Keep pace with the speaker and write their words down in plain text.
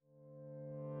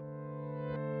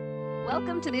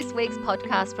Welcome to this week's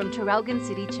podcast from Traralgon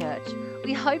City Church.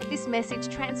 We hope this message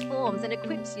transforms and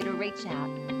equips you to reach out.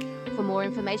 For more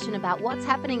information about what's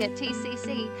happening at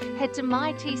TCC, head to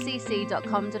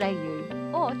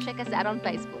mytcc.com.au or check us out on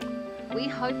Facebook. We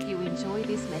hope you enjoy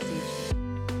this message.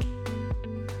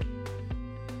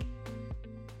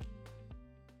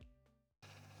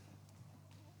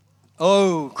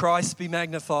 Oh, Christ be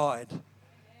magnified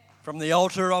from the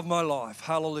altar of my life.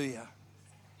 Hallelujah.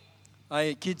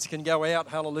 Hey, kids can go out.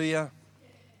 Hallelujah.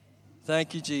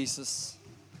 Thank you, Jesus.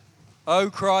 Oh,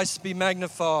 Christ be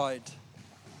magnified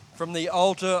from the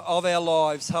altar of our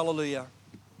lives. Hallelujah.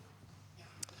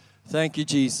 Thank you,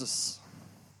 Jesus.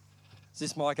 Is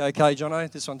this mic okay,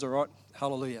 Jono? This one's all right.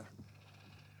 Hallelujah.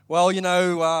 Well, you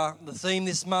know, the theme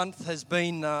this month has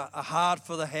been a heart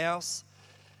for the house.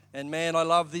 And man, I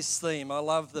love this theme. I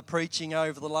love the preaching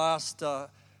over the last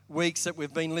weeks that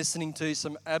we've been listening to.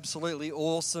 Some absolutely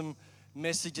awesome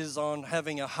messages on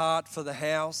having a heart for the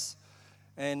house.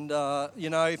 And, you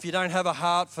know, if you don't have a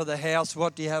heart for the house,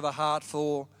 what do you have a heart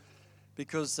for?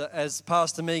 Because as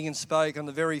Pastor Megan spoke on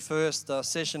the very first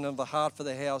session of the Heart for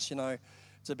the House, you know,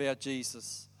 it's about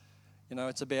Jesus. You know,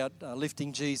 it's about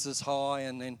lifting Jesus high.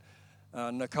 And then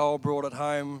Nicole brought it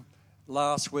home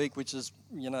last week, which is,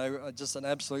 you know, just an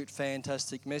absolute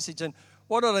fantastic message. And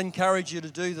what I'd encourage you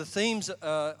to do, the themes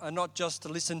are not just to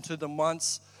listen to them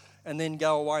once and then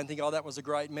go away and think, oh, that was a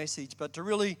great message, but to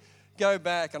really go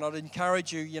back. And I'd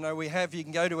encourage you, you know, you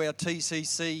can go to our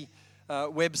TCC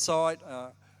website,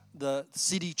 the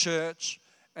City Church,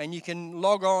 and you can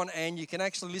log on and you can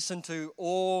actually listen to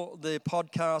all the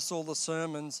podcasts, all the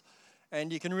sermons,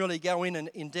 and you can really go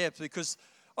in depth, because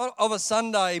of a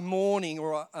Sunday morning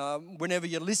or whenever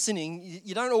you're listening,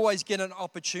 you don't always get an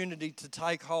opportunity to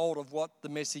take hold of what the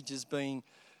message is being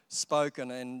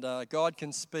spoken, and God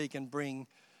can speak and bring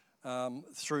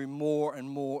through more and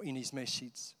more in his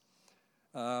message.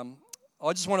 I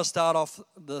just want to start off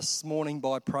this morning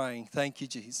by praying. Thank you,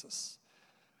 Jesus.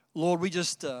 Lord, we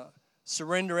just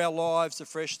surrender our lives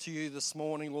afresh to you this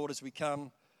morning, Lord, as we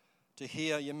come to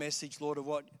hear your message, Lord, of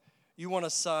what you want to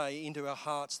say into our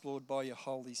hearts, Lord, by your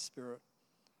Holy Spirit.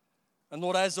 And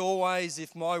Lord, as always,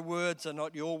 if my words are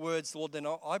not your words, Lord, then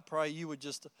I pray you would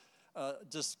just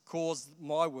cause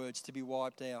my words to be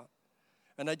wiped out,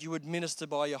 and that you would minister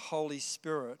by your Holy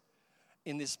Spirit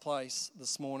in this place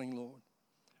this morning, Lord.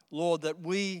 Lord, that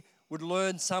we would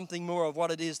learn something more of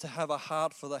what it is to have a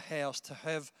heart for the house, to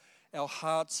have our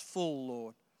hearts full,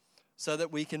 Lord, so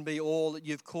that we can be all that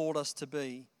you've called us to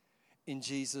be, in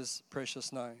Jesus'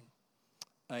 precious name.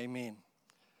 Amen.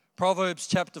 Proverbs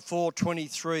chapter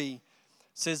 4:23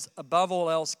 says, above all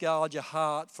else, guard your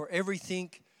heart, for everything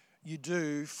you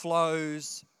do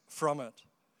flows from it.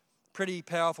 Pretty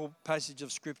powerful passage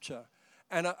of Scripture,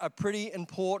 and a pretty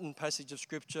important passage of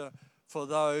Scripture for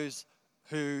those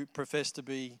who profess to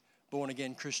be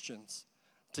born-again Christians.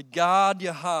 To guard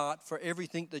your heart, for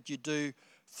everything that you do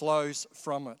flows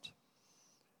from it.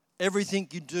 Everything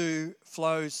you do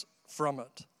flows from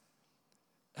it.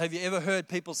 Have you ever heard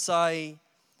people say,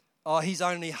 oh, he's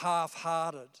only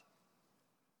half-hearted?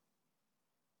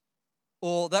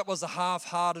 Or that was a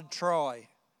half-hearted try.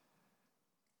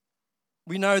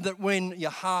 We know that when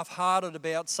you're half-hearted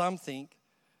about something,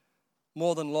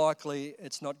 more than likely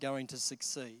it's not going to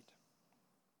succeed.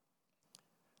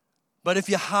 But if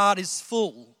your heart is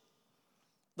full,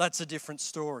 that's a different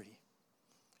story.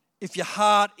 If your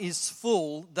heart is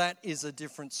full, that is a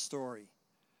different story.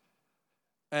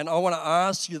 And I want to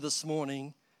ask you this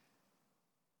morning,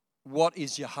 what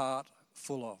is your heart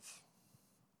full of?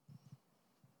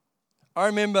 I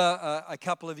remember a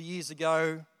couple of years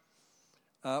ago,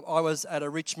 I was at a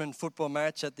Richmond football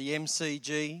match at the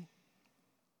MCG.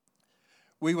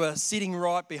 We were sitting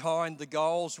right behind the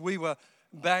goals. We were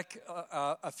back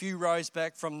a few rows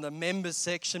back from the members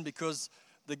section, because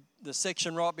the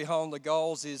section right behind the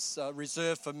goals is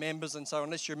reserved for members, and so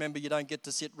unless you're a member, you don't get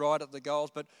to sit right at the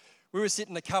goals. But we were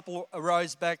sitting a couple of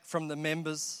rows back from the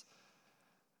members,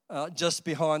 just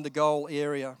behind the goal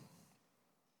area.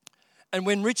 And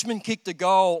when Richmond kicked a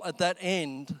goal at that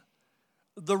end,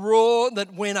 the roar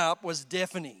that went up was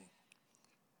deafening.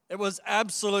 It was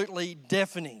absolutely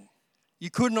deafening. You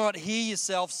could not hear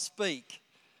yourself speak.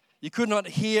 You could not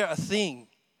hear a thing.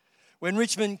 When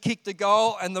Richmond kicked a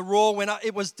goal and the roar went up,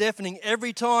 it was deafening.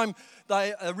 Every time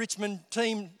a Richmond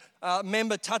team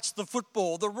member touched the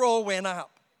football, the roar went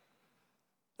up.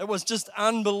 It was just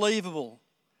unbelievable.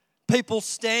 People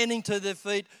standing to their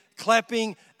feet,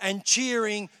 clapping and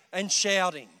cheering and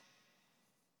shouting.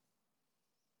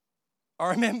 I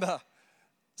remember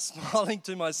smiling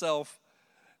to myself,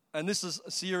 and this is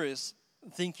serious,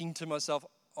 thinking to myself,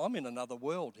 I'm in another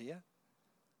world here.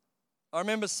 I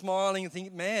remember smiling and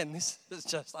thinking, man, this is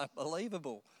just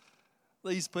unbelievable.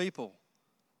 These people,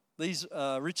 these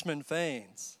Richmond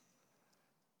fans,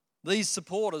 these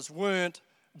supporters weren't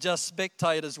just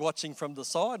spectators watching from the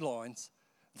sidelines.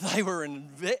 They were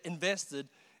invested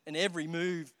in every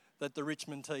move that the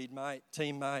Richmond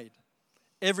team made,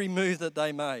 every move that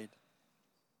they made.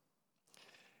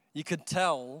 You could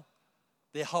tell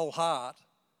their whole heart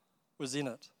was in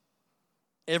it.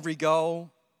 Every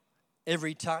goal,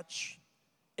 every touch,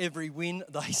 every win,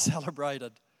 they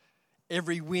celebrated.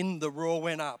 Every win, the roar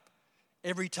went up.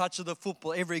 Every touch of the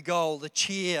football, every goal, the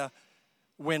cheer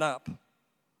went up.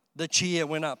 The cheer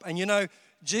went up. And you know,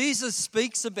 Jesus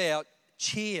speaks about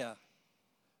cheer.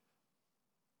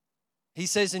 He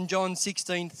says in John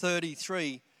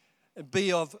 16:33,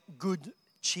 be of good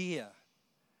cheer.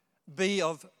 Be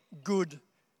of good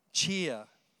cheer.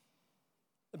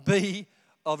 Be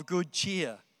of good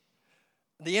cheer.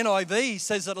 The NIV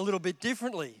says it a little bit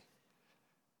differently.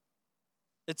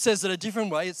 It says it a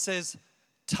different way. It says,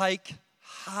 take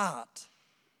heart.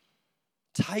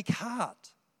 Take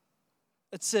heart.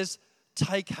 It says,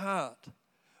 take heart.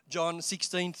 John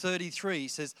 16:33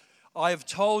 says, I have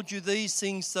told you these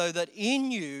things so that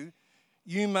in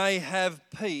you may have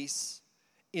peace.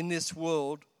 In this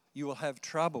world you will have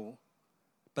trouble.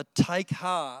 But take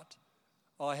heart,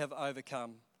 I have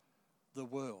overcome the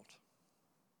world.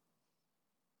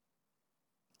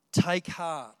 Take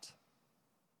heart.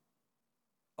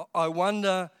 I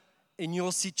wonder in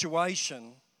your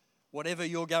situation, whatever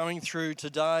you're going through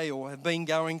today or have been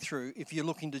going through, if you're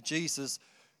looking to Jesus,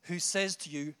 who says to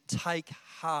you, take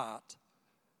heart,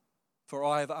 for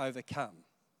I have overcome.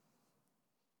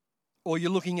 Or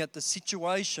you're looking at the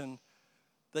situation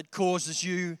that causes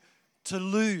you to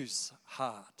lose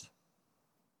heart.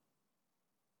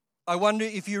 I wonder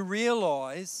if you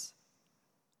realise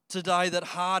today that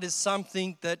heart is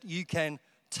something that you can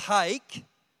take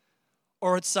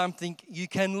or it's something you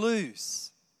can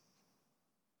lose.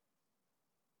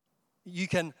 You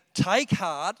can take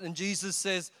heart, and Jesus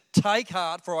says, take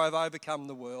heart, for I have overcome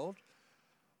the world.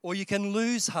 Or you can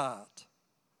lose heart.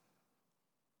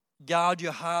 Guard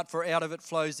your heart, for out of it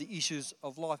flows the issues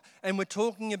of life. And we're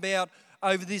talking about,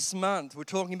 over this month, we're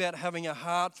talking about having a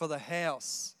heart for the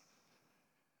house.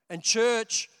 And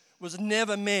church was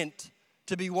never meant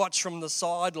to be watched from the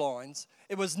sidelines.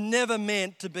 It was never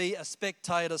meant to be a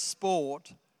spectator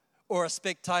sport or a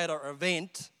spectator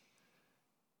event.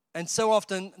 And so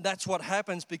often that's what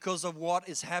happens because of what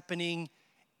is happening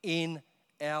in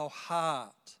our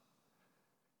heart.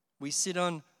 We sit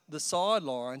on the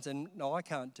sidelines and, no, I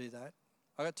can't do that.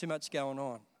 I got too much going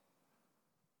on.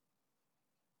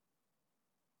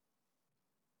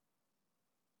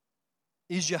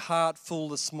 Is your heart full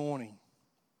this morning?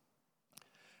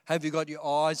 Have you got your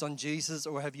eyes on Jesus,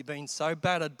 or have you been so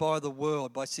battered by the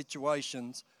world, by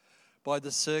situations, by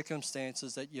the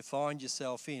circumstances that you find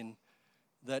yourself in,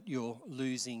 that you're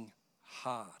losing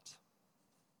heart?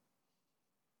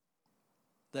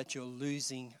 That you're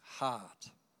losing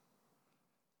heart.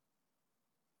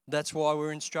 That's why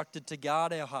we're instructed to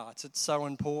guard our hearts. It's so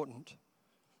important.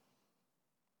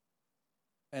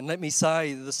 And let me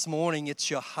say this morning, it's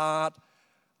your heart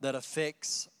that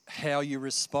affects how you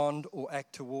respond or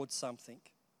act towards something.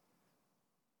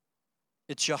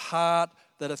 It's your heart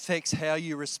that affects how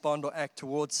you respond or act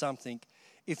towards something.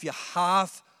 If you're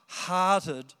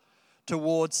half-hearted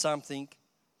towards something,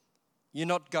 you're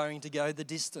not going to go the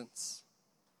distance.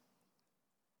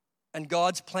 And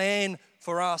God's plan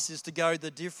for us is to go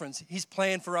the difference. His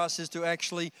plan for us is to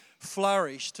actually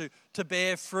flourish, to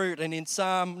bear fruit. And in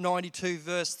Psalm 92,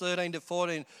 verse 13 to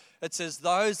 14, it says,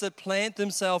 those that plant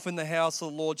themselves in the house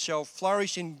of the Lord shall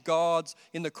flourish in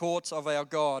the courts of our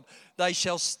God. They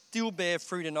shall still bear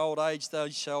fruit in old age. They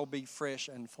shall be fresh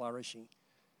and flourishing.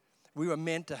 We were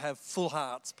meant to have full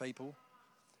hearts, people.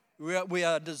 We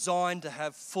are designed to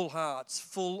have full hearts,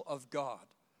 full of God.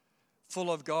 Full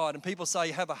of God. And people say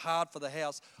you have a heart for the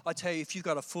house. I tell you, if you've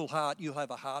got a full heart, you'll have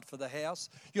a heart for the house.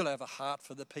 You'll have a heart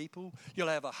for the people. You'll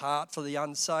have a heart for the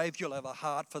unsaved. You'll have a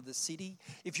heart for the city.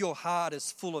 If your heart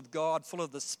is full of God, full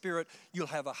of the Spirit, you'll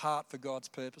have a heart for God's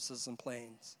purposes and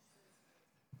plans.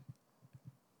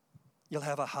 You'll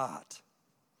have a heart.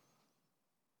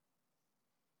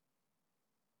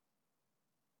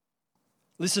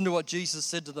 Listen to what Jesus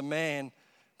said to the man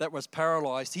that was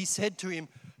paralyzed. He said to him,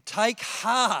 take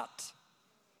heart.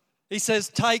 He says,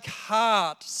 take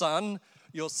heart, son,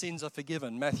 your sins are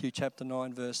forgiven. Matthew chapter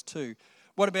 9, verse 2.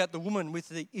 What about the woman with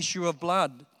the issue of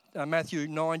blood? Matthew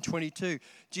 9:22.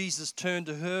 Jesus turned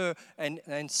to her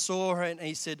and saw her, and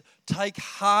he said, take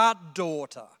heart,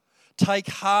 daughter. Take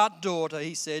heart, daughter,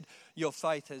 he said, your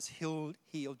faith has healed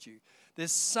you.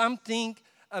 There's something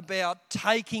about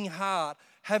taking heart,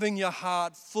 having your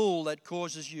heart full, that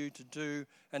causes you to do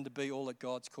and to be all that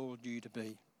God's called you to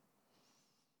be.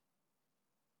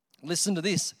 Listen to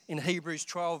this in Hebrews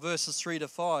 12 verses 3 to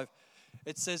 5.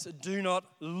 It says, do not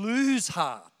lose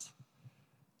heart.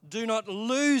 Do not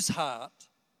lose heart.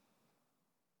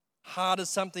 Heart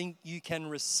is something you can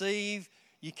receive,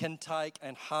 you can take,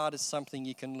 and heart is something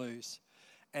you can lose.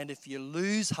 And if you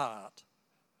lose heart,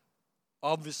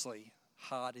 obviously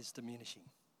heart is diminishing.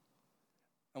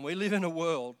 And we live in a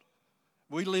world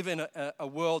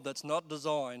that's not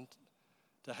designed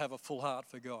to have a full heart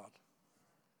for God.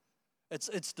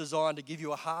 It's designed to give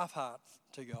you a half heart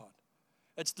to God.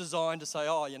 It's designed to say,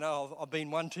 I've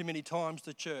been one too many times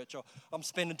to church, or I'm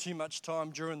spending too much time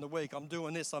during the week, I'm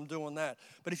doing this, I'm doing that.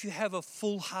 But if you have a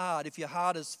full heart, if your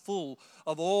heart is full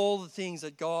of all the things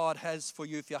that God has for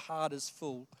you, if your heart is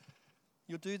full,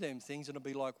 you'll do them things and it'll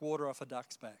be like water off a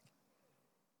duck's back.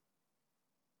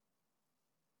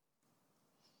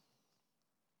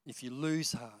 If you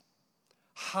lose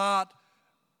heart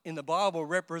in the Bible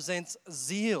represents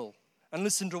zeal. And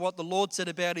listen to what the Lord said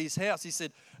about his house. He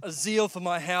said, a zeal for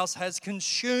my house has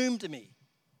consumed me.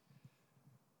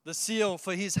 The zeal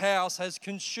for his house has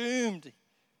consumed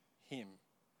him.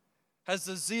 Has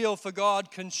the zeal for God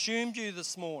consumed you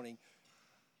this morning?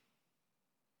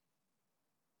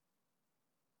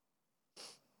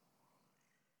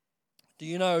 Do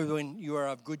you know when you are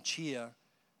of good cheer,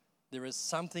 there is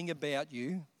something about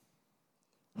you?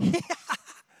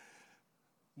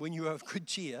 When you are of good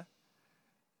cheer,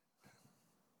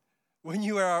 when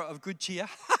you are of good cheer,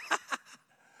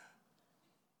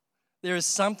 there is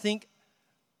something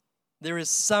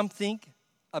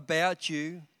about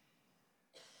you.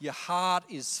 Your heart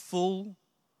is full.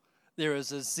 There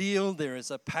is a zeal, there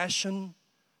is a passion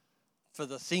for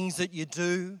the things that you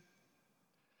do.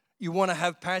 You want to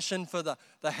have passion for the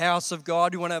house of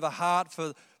God. You want to have a heart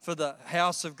for the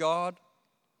house of God.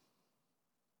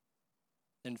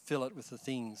 And fill it with the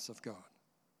things of God.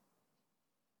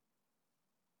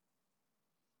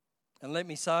 And let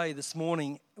me say this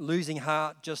morning, losing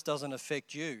heart just doesn't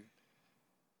affect you.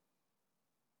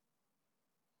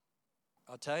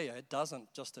 I'll tell you, it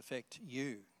doesn't just affect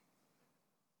you.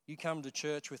 You come to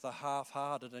church with a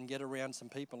half-hearted and get around some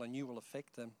people and you will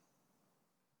affect them.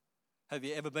 Have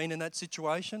you ever been in that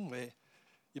situation where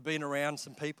you've been around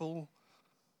some people,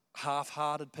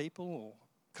 half-hearted people, or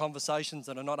conversations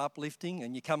that are not uplifting,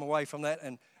 and you come away from that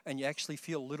and you actually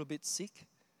feel a little bit sick,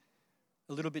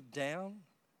 a little bit down,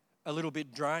 a little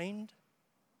bit drained?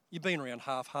 You've been around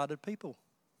half-hearted people.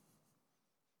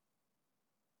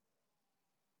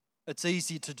 It's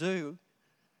easy to do.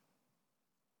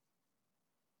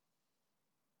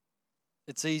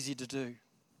 It's easy to do.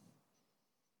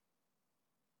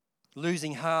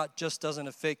 Losing heart just doesn't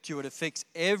affect you. It affects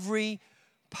every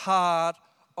part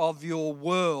of your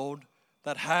world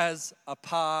that has a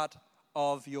part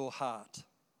of your heart.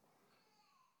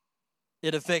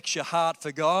 It affects your heart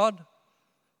for God.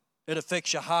 It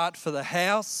affects your heart for the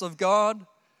house of God.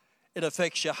 It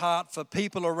affects your heart for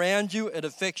people around you. It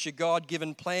affects your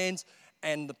God-given plans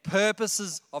and the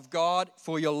purposes of God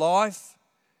for your life.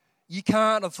 You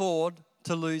can't afford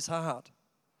to lose heart.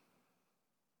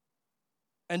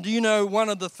 And do you know one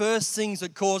of the first things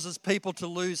that causes people to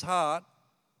lose heart?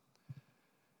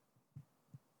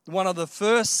 One of the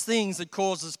first things that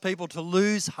causes people to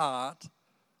lose heart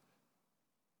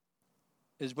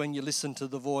is when you listen to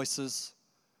the voices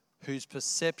whose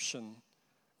perception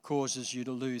causes you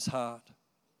to lose heart.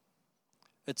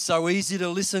 It's so easy to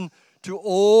listen to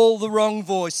all the wrong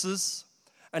voices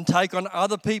and take on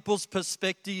other people's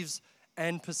perspectives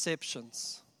and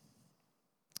perceptions.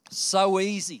 So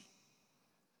easy.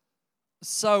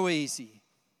 So easy.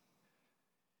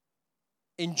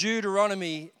 In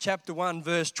Deuteronomy chapter 1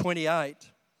 verse 28,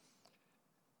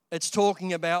 it's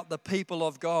talking about the people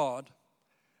of God.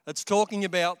 It's talking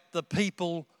about the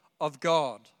people of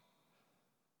God.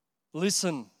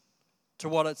 Listen to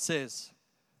what it says.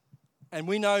 And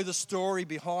we know the story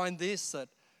behind this, that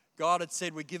God had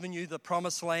said, we're giving you the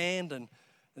promised land, and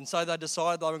so they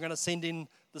decided they were going to send in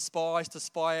the spies to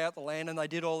spy out the land, and they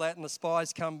did all that, and the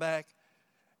spies come back.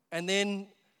 And then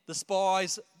the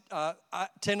spies,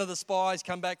 10 of the spies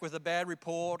come back with a bad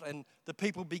report, and the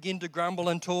people begin to grumble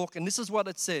and talk. And this is what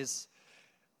it says.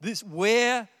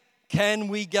 Where can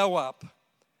we go up?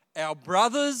 Our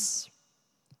brothers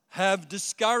have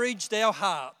discouraged our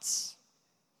hearts.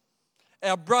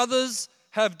 Our brothers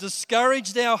have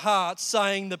discouraged our hearts,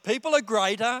 saying the people are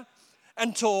greater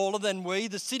and taller than we.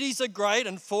 The cities are great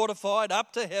and fortified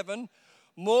up to heaven.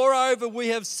 Moreover, we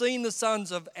have seen the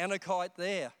sons of Anakite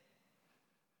there.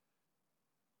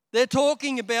 They're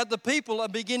talking about the people are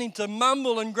beginning to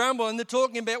mumble and grumble, and they're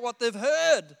talking about what they've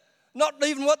heard, not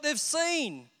even what they've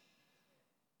seen.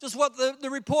 Just what the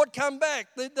report come back.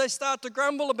 They start to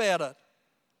grumble about it.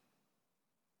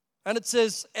 And it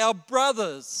says, our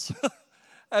brothers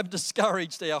have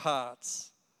discouraged our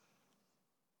hearts.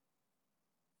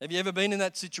 Have you ever been in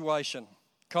that situation?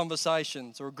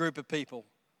 Conversations or a group of people?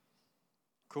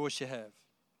 Of course you have.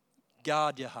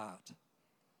 Guard your heart.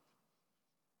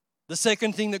 The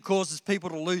second thing that causes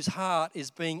people to lose heart is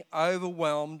being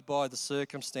overwhelmed by the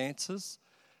circumstances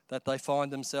that they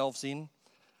find themselves in.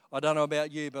 I don't know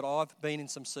about you, but I've been in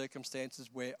some circumstances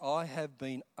where I have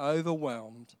been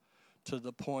overwhelmed to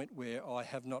the point where I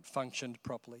have not functioned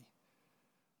properly.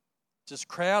 Just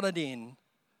crowded in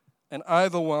and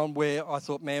overwhelmed where I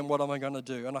thought, man, what am I going to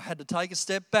do? And I had to take a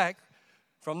step back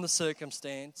from the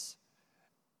circumstance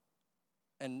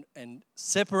and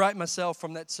separate myself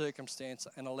from that circumstance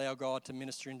and allow God to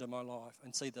minister into my life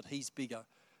and see that He's bigger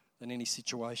than any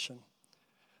situation.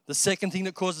 The second thing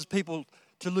that causes people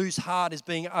to lose heart is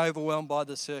being overwhelmed by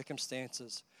the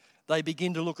circumstances. They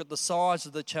begin to look at the size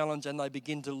of the challenge and they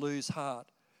begin to lose heart.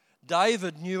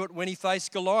 David knew it when he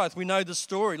faced Goliath. We know the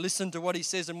story. Listen to what he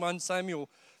says in 1 Samuel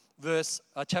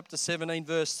chapter 17,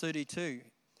 verse 32.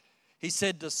 He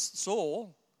said to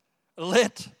Saul,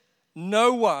 let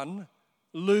no one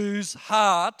lose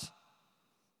heart.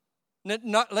 Let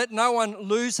no one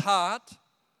lose heart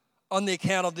on the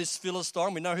account of this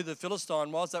Philistine. We know who the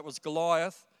Philistine was. That was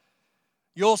Goliath.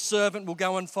 Your servant will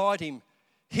go and fight him.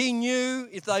 He knew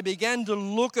if they began to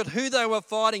look at who they were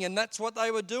fighting, and that's what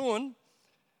they were doing,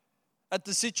 at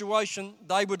the situation,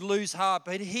 they would lose heart.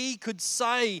 But he could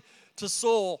say to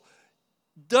Saul,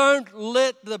 don't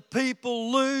let the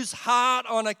people lose heart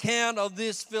on account of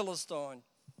this Philistine.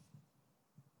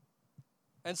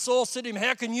 And Saul said to him,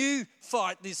 how can you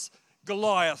fight this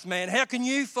Goliath, man? How can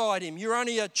you fight him? You're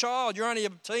only a child, you're only a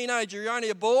teenager, you're only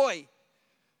a boy.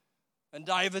 And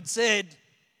David said,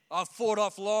 I've fought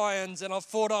off lions and I've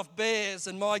fought off bears,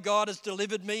 and my God has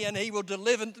delivered me and He will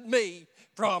deliver me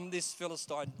from this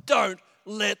Philistine. Don't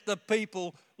let the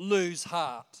people lose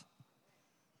heart.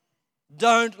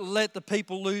 Don't let the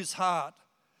people lose heart.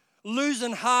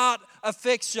 Losing heart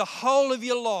affects the whole of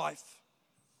your life.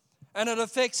 And it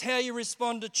affects how you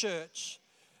respond to church.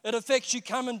 It affects you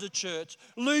coming to church.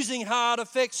 Losing heart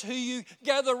affects who you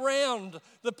gather around,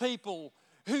 the people,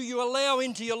 who you allow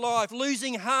into your life.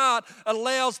 Losing heart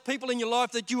allows people in your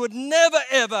life that you would never,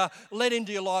 ever let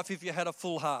into your life if you had a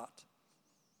full heart.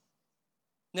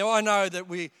 Now, I know that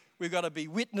we've got to be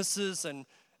witnesses and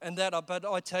that, but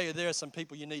I tell you, there are some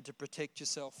people you need to protect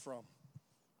yourself from.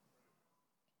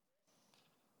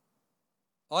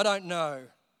 I don't know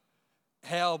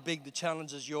how big the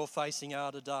challenges you're facing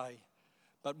are today.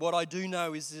 But what I do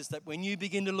know is that when you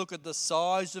begin to look at the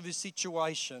size of your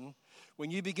situation, when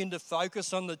you begin to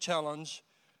focus on the challenge,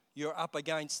 you're up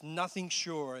against nothing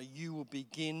surer. You will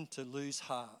begin to lose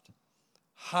heart.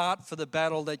 Heart for the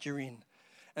battle that you're in.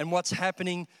 And what's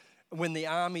happening when the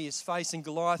army is facing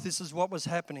Goliath, this is what was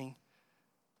happening.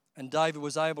 And David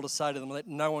was able to say to them, let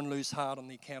no one lose heart on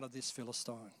the account of this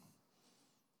Philistine.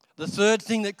 The third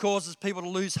thing that causes people to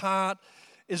lose heart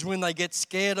is when they get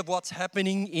scared of what's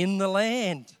happening in the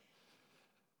land.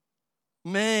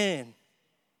 Man,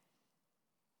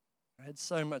 I had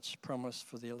so much promise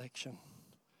for the election.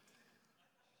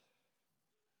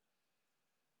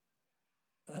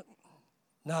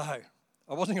 No, I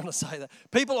wasn't going to say that.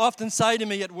 People often say to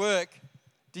me at work,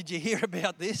 did you hear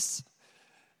about this?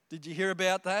 Did you hear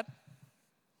about that?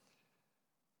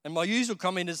 And my usual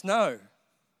comment is no,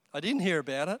 I didn't hear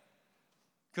about it.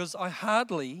 Because I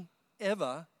hardly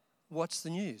ever watch the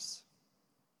news.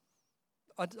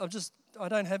 I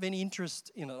don't have any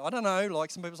interest in it. I don't know,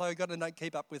 like some people say, you've got to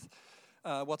keep up with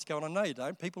what's going on. No, you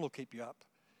don't. People will keep you up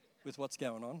with what's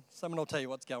going on. Someone will tell you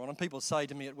what's going on. People say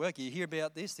to me at work, you hear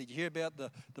about this? Did you hear about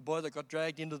the boy that got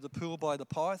dragged into the pool by the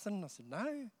python? I said,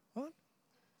 no. What?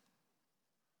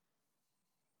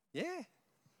 Yeah.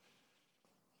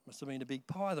 Must have been a big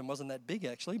python. Wasn't that big,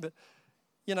 actually, but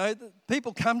you know,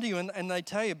 people come to you and they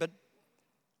tell you, but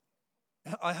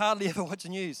I hardly ever watch the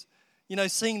news. You know,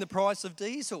 seeing the price of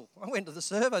diesel. I went to the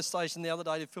servo station the other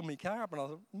day to fill my car up and I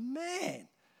thought, man,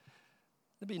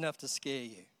 that'd be enough to scare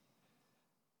you.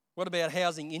 What about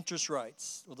housing interest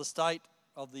rates or the state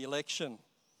of the election?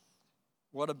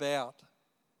 What about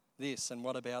this and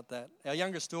what about that? Our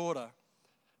youngest daughter,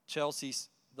 Chelsea,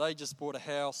 they just bought a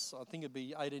house, I think it'd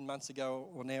be 18 months ago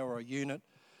or now, or a unit.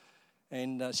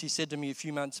 And she said to me a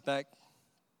few months back,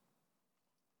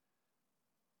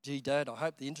 gee, Dad, I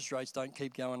hope the interest rates don't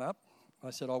keep going up. I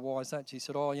said, oh, why is that? She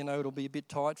said, oh, you know, it'll be a bit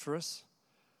tight for us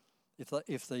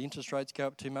if the interest rates go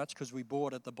up too much, because we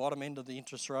bought at the bottom end of the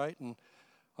interest rate. And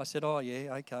I said, oh,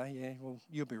 yeah, okay, yeah, well,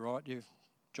 you'll be right.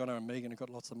 Jono and Megan have got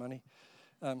lots of money.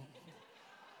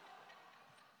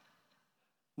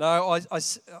 No,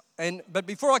 but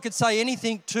before I could say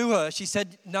anything to her, she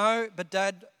said, no, but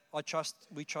Dad,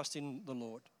 we trust in the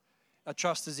Lord. Our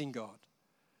trust is in God.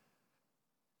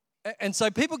 And so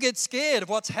people get scared of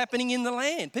what's happening in the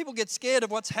land. People get scared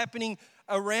of what's happening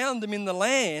around them in the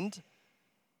land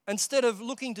instead of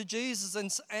looking to Jesus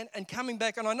and coming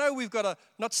back. And I know we've got to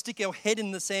not stick our head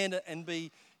in the sand and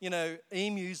be,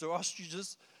 emus or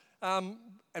ostriches. And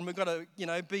we've got to,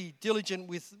 be diligent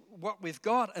with what we've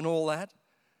got and all that.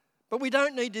 But we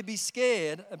don't need to be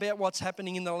scared about what's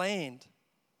happening in the land.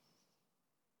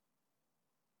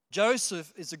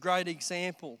 Joseph is a great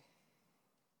example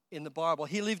in the Bible.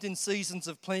 He lived in seasons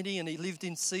of plenty and he lived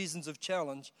in seasons of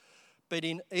challenge. But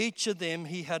in each of them,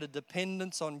 he had a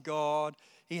dependence on God.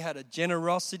 He had a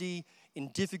generosity in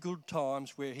difficult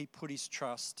times where he put his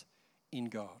trust in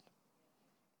God.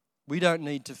 We don't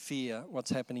need to fear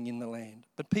what's happening in the land.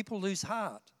 But people lose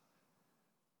heart.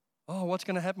 Oh, what's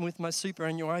going to happen with my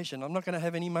superannuation? I'm not going to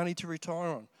have any money to retire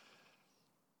on.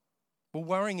 Well,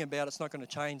 worrying about it's not going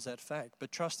to change that fact,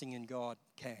 but trusting in God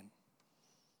can.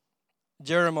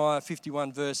 Jeremiah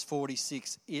 51 verse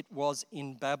 46, it was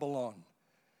in Babylon.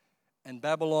 And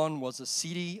Babylon was a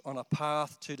city on a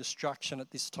path to destruction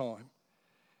at this time.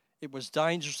 It was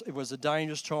dangerous. It was a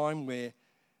dangerous time where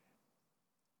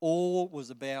all was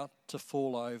about to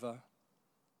fall over.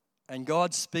 And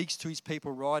God speaks to his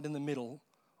people right in the middle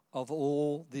of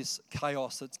all this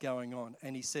chaos that's going on.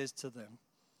 And he says to them,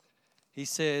 he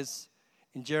says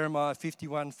in Jeremiah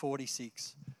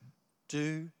 51:46,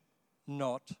 do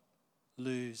not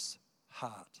lose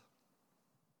heart.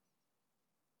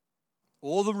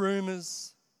 All the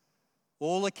rumors,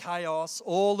 all the chaos,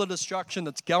 all the destruction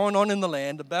that's going on in the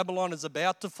land, Babylon is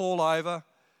about to fall over.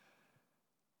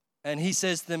 And he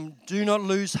says to them, do not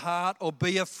lose heart or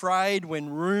be afraid when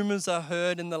rumors are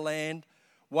heard in the land.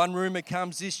 One rumor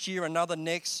comes this year, another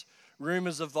next.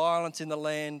 Rumors of violence in the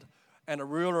land and a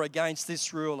ruler against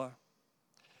this ruler.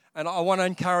 And I want to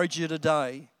encourage you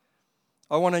today.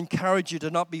 I want to encourage you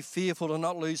to not be fearful, to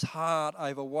not lose heart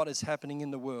over what is happening in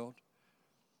the world.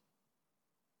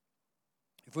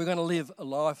 If we're going to live a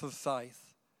life of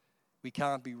faith, we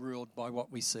can't be ruled by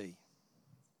what we see.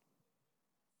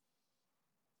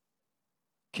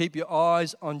 Keep your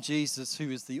eyes on Jesus, who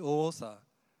is the author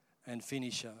and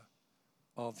finisher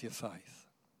of your faith.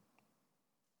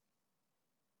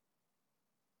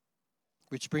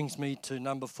 Which brings me to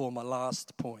number 4, my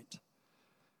last point.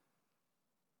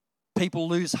 People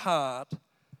lose heart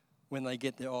when they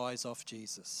get their eyes off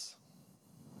Jesus.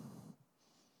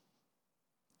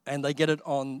 And they get it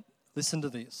on, listen to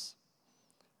this,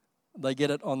 they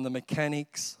get it on the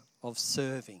mechanics of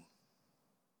serving.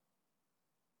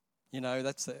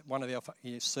 That's one of our,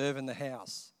 you serve in the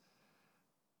house.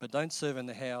 But don't serve in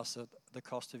the house at the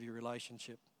cost of your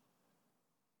relationship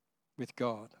with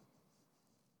God.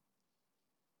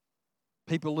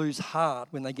 People lose heart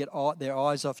when they get their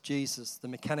eyes off Jesus, the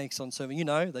mechanics on serving.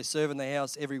 They serve in the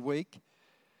house every week.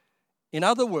 In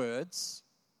other words,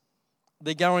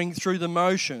 they're going through the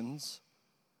motions.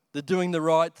 They're doing the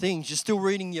right things. You're still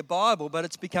reading your Bible, but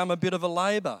it's become a bit of a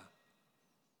labour.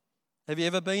 Have you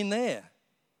ever been there?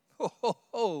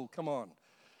 Oh, come on.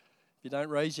 If you don't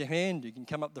raise your hand, you can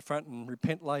come up the front and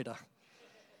repent later.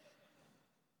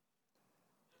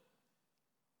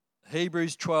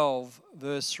 Hebrews 12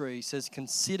 verse 3 says,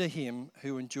 consider him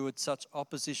who endured such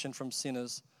opposition from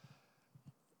sinners.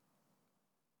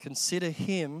 Consider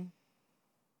him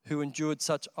who endured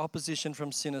such opposition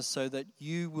from sinners so that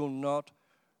you will not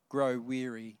grow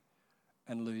weary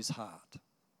and lose heart.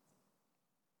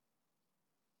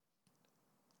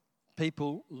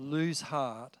 People lose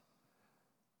heart,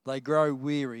 they grow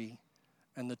weary,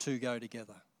 and the two go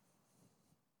together.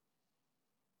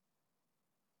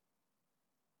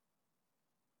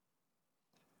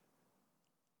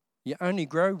 You only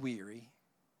grow weary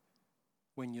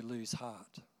when you lose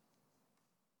heart.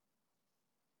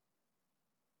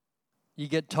 You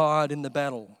get tired in the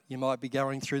battle. You might be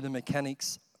going through the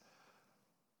mechanics,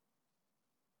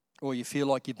 or you feel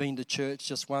like you've been to church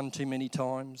just one too many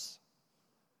times.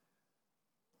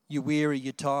 You're weary,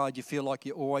 you're tired, you feel like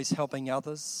you're always helping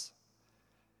others.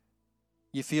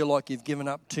 You feel like you've given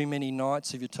up too many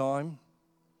nights of your time.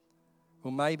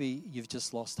 Well, maybe you've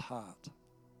just lost heart,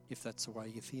 if that's the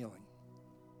way you're feeling.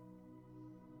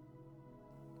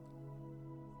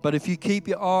 But if you keep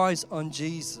your eyes on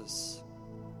Jesus,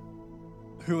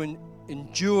 who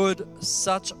endured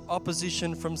such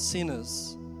opposition from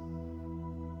sinners,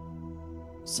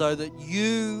 so that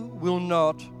you will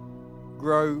not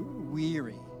grow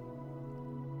weary.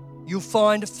 You'll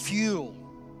find fuel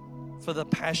for the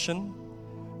passion.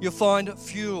 You'll find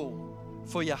fuel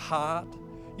for your heart.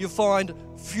 You'll find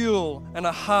fuel and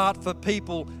a heart for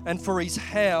people and for His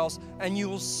house, and you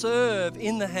will serve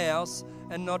in the house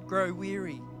and not grow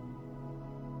weary.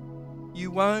 You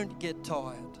won't get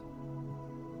tired.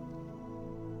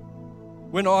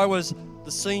 When I was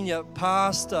the senior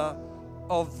pastor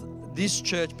of this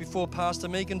church before Pastor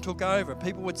Megan took over,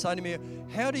 people would say to me,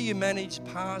 how do you manage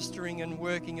pastoring and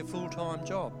working a full-time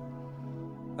job?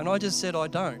 And I just said, I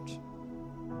don't.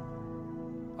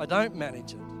 I don't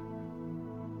manage it.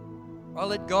 I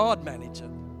let God manage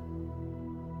it.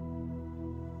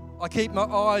 I keep my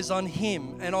eyes on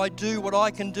Him and I do what I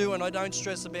can do and I don't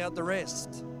stress about the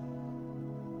rest.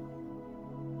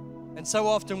 And so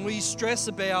often we stress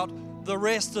about the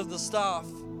rest of the stuff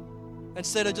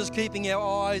instead of just keeping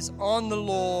our eyes on the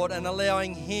Lord and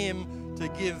allowing Him to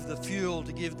give the fuel,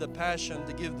 to give the passion,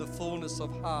 to give the fullness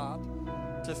of heart,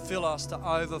 to fill us to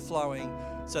overflowing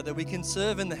so that we can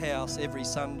serve in the house every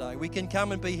Sunday. We can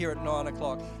come and be here at 9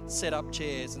 o'clock, set up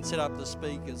chairs and set up the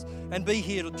speakers, and be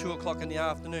here till 2 o'clock in the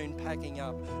afternoon packing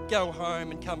up, go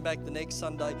home and come back the next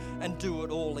Sunday and do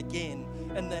it all again,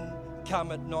 and then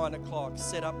come at 9 o'clock,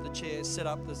 set up the chairs, set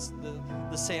up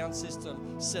the sound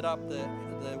system, set up the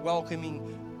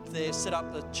welcoming there, set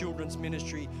up the children's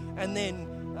ministry, and then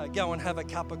go and have a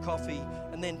cup of coffee,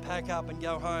 and then pack up and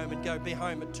go home and go be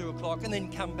home at 2 o'clock, and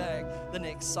then come back the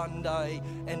next Sunday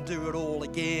and do it all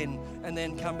again, and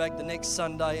then come back the next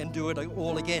Sunday and do it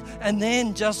all again. And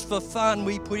then just for fun,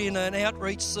 we put in an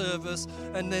outreach service,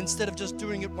 and then instead of just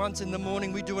doing it once in the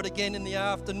morning, we do it again in the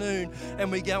afternoon,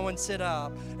 and we go and set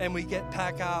up, and we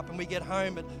pack up, and we get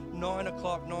home at 9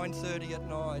 o'clock, 9:30 at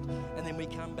night, and then we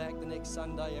come back the next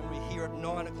Sunday and we're here at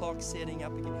 9 o'clock setting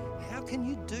up again. How can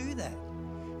you do that?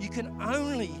 You can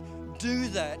only do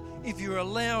that if you're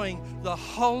allowing the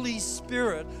Holy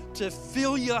Spirit to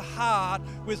fill your heart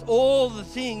with all the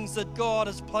things that God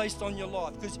has placed on your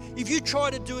life. Because if you try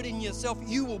to do it in yourself,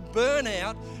 you will burn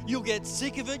out, you'll get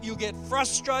sick of it, you'll get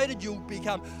frustrated, you'll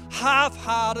become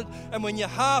half-hearted, and when you're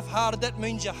half-hearted, that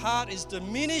means your heart is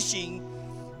diminishing.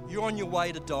 You're on your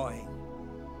way to dying.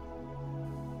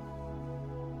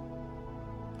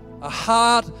 A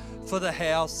heart for the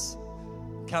house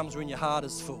comes when your heart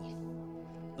is full.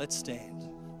 Let's stand.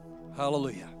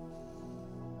 Hallelujah.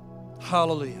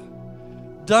 Hallelujah.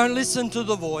 Don't listen to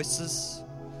the voices.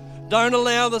 Don't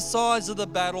allow the size of the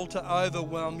battle to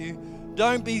overwhelm you.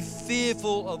 Don't be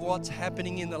fearful of what's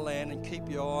happening in the land, and keep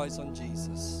your eyes on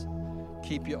Jesus.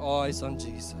 Keep your eyes on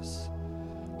Jesus.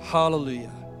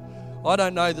 Hallelujah. I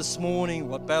don't know this morning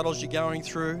what battles you're going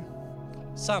through.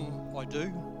 Some I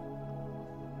do.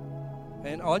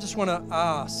 And I just want to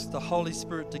ask the Holy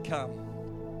Spirit to come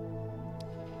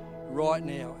right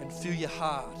now and fill your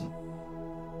heart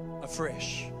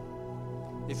afresh.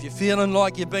 If you're feeling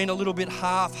like you've been a little bit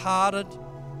half-hearted,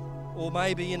 or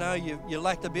maybe, you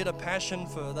lacked a bit of passion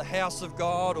for the house of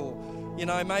God, or,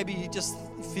 maybe you just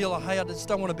feel, hey, I just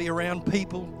don't want to be around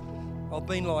people. I've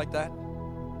been like that.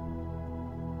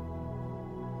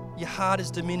 Your heart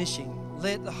is diminishing.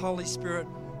 Let the Holy Spirit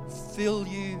fill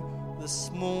you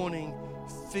this morning,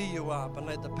 fill you up, and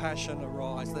let the passion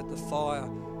arise. Let the fire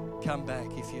come back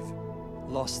if you've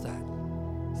lost that.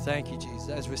 Thank you, Jesus,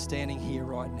 as we're standing here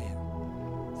right now.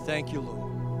 Thank you,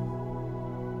 Lord.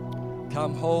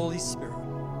 Come, Holy Spirit.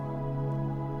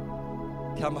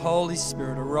 Come, Holy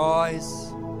Spirit, arise.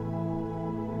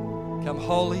 Come,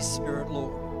 Holy Spirit,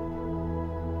 Lord.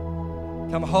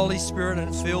 Come, Holy Spirit,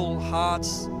 and fill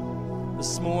hearts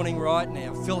this morning right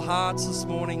now. Fill hearts this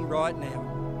morning right now.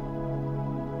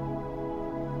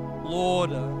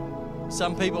 Lord,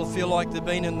 some people feel like they've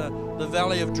been in the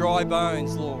valley of dry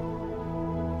bones, Lord.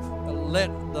 Let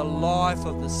the life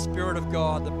of the Spirit of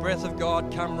God, the breath of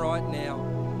God come right now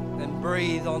and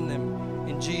breathe on them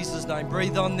in Jesus' name.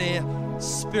 Breathe on their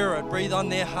spirit, breathe on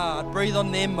their heart, breathe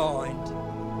on their mind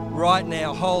right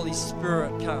now. Holy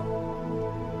Spirit, come.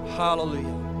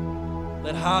 Hallelujah.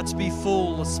 Let hearts be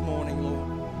full this morning,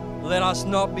 Lord. Let us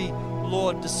not be,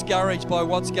 Lord, discouraged by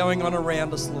what's going on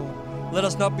around us, Lord. Let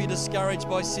us not be discouraged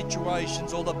by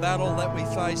situations or the battle that we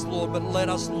face, Lord, but let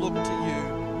us look to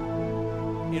you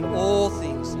in all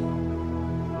things,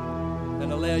 Lord,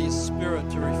 and allow your Spirit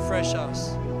to refresh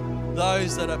us.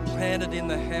 Those that are planted in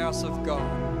the house of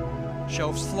God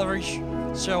shall flourish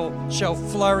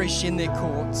in their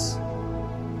courts.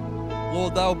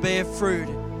 Lord, they'll bear fruit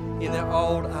in their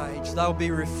old age. They'll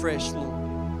be refreshed,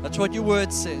 Lord. That's what your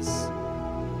word says.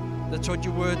 That's what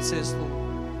your word says, Lord.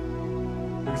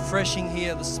 Refreshing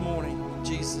here this morning in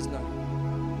Jesus'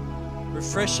 name.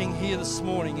 refreshing here this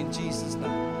morning in Jesus'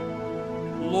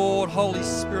 name. Lord, Holy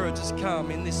Spirit, just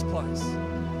come in this place.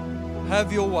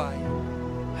 Have your way.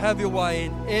 Have your way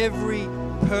in every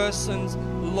person's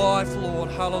life, Lord.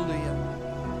 Hallelujah.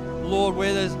 Lord,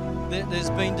 where there's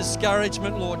been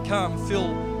discouragement, Lord, come,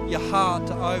 fill your heart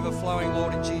to overflowing,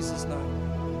 Lord, in Jesus'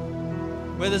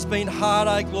 name. Where there's been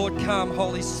heartache, Lord, come,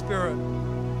 Holy Spirit,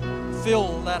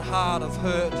 fill that heart of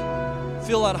hurt.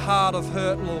 Fill that heart of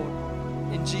hurt,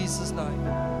 Lord, in Jesus' name.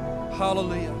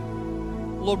 Hallelujah.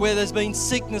 Lord, where there's been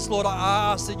sickness, Lord,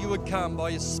 I ask that you would come by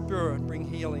your Spirit, bring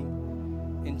healing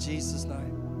in Jesus'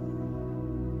 name.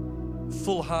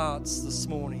 Full hearts this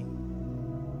morning.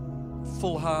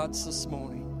 Full hearts this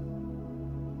morning.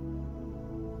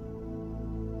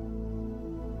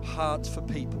 Hearts for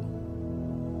people.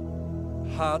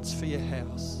 Hearts for your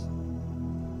house.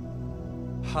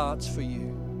 Hearts for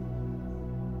you.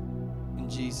 In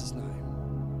Jesus'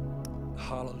 name.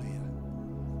 Hallelujah.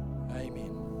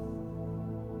 Amen.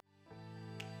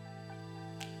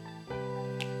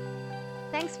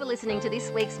 Thanks for listening to this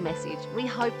week's message. We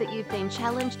hope that you've been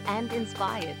challenged and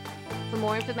inspired. For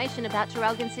more information about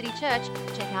Traralgon City Church,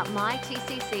 check out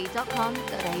mytcc.com.au.